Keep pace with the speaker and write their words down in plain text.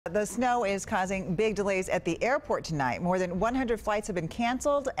The snow is causing big delays at the airport tonight. More than 100 flights have been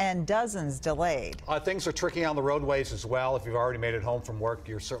canceled and dozens delayed. Things are tricky on the roadways as well. If you've already made it home from work,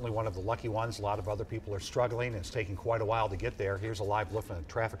 you're certainly one of the lucky ones. A lot of other people are struggling. It's taking quite a while to get there. Here's a live look from the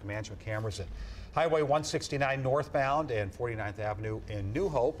traffic management cameras at Highway 169 northbound and 49th Avenue in New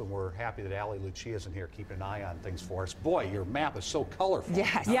Hope. And we're happy that Allie Lucia is in here keeping an eye on things for us. Boy, your map is so colorful.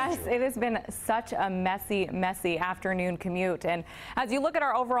 Yes, it has been such a messy afternoon commute. And as you look at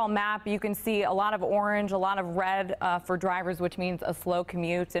our overall map, you can see a lot of orange, a lot of red for drivers, which means a slow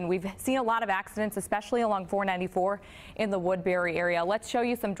commute. And we've seen a lot of accidents, especially along 494 in the Woodbury area. Let's show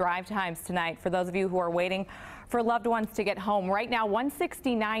you some drive times tonight for those of you who are waiting for loved ones to get home. Right now,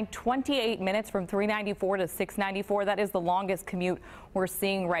 169, 28 minutes from 394 to 694. That is the longest commute we're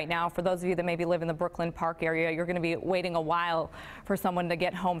seeing right now. For those of you that maybe live in the Brooklyn Park area, you're going to be waiting a while for someone to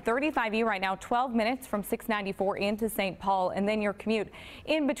get home. 35E right now, 12 minutes from 694 into St. Paul, and then your commute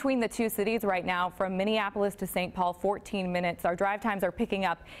in between the two cities right now from Minneapolis to St. Paul, 14 minutes. Our drive times are picking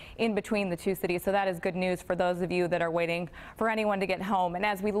up in between the two cities, so that is good news for those of you that are waiting for anyone to get home. And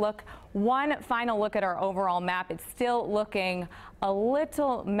as we look, one final look at our overall map, it's still looking a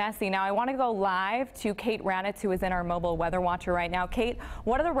little messy. Now, I want to go live to Kate Raddatz, who is in our mobile weather watcher right now. Kate,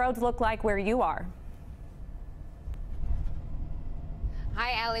 what do the roads look like where you are?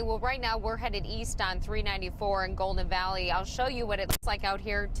 Hi, Allie. Well, right now we're headed east on 394 in Golden Valley. I'll show you what it looks like out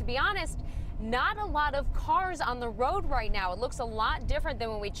here. To be honest, not a lot of cars on the road right now. It looks a lot different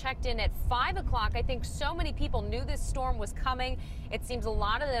than when we checked in at 5 o'clock. I think so many people knew this storm was coming. It seems a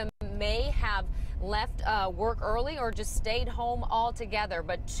lot of them may have left work early or just stayed home altogether.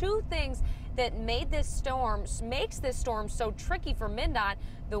 But two things that makes this storm so tricky for MnDOT: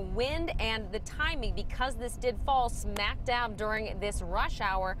 the wind and the timing, because this did fall smack dab during this rush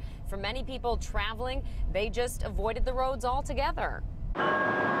hour. For many people traveling, they just avoided the roads altogether.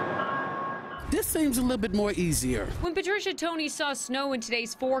 This seems a little bit more easier. When Patricia Toney saw snow in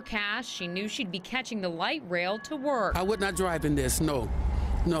today's forecast, she knew she'd be catching the light rail to work. I would not drive in this,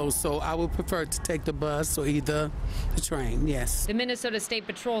 no, so I would prefer to take the bus or either the train, yes. The Minnesota State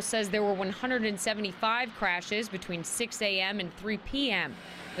Patrol says there were 175 crashes between 6 a.m. and 3 p.m.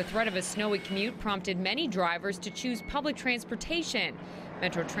 The threat of a snowy commute prompted many drivers to choose public transportation.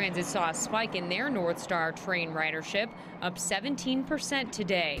 Metro Transit saw a spike in their North Star train ridership, up 17%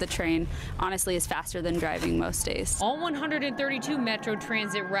 today. The train, honestly, is faster than driving most days. All 132 Metro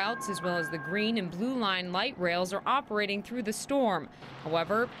Transit routes, as well as the green and blue line light rails, are operating through the storm.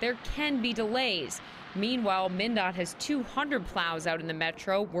 However, there can be delays. Meanwhile, MnDOT has 200 plows out in the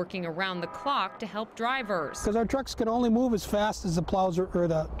metro working around the clock to help drivers. Because our trucks can only move as fast as the plows or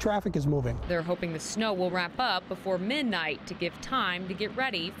the traffic is moving. They're hoping the snow will wrap up before midnight to give time to get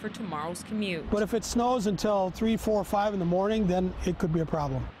ready for tomorrow's commute. But if it snows until 3, 4, 5 in the morning, then it could be a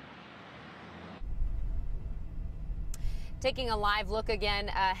problem. Taking a live look again,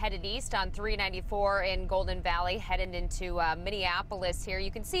 headed east on 394 in Golden Valley, headed into Minneapolis here.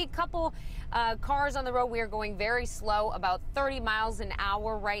 You can see a couple cars on the road. We are going very slow, about 30 miles an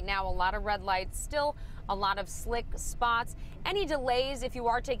hour right now. A lot of red lights, still a lot of slick spots. Any delays, if you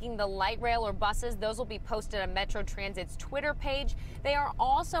are taking the light rail or buses, those will be posted on Metro Transit's Twitter page. They are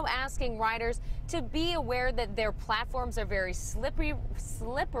also asking riders to be aware that their platforms are very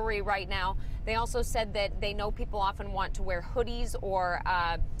slippery right now. They also said that they know people often want to wear hoodies or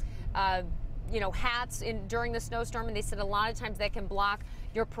hats during the snowstorm, and they said a lot of times that can block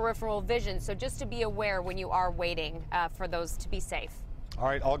your peripheral vision. So just to be aware when you are waiting for those to be safe. All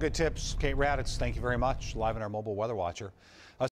right, all good tips. Kate Raddatz, thank you very much. Live in our mobile weather watcher.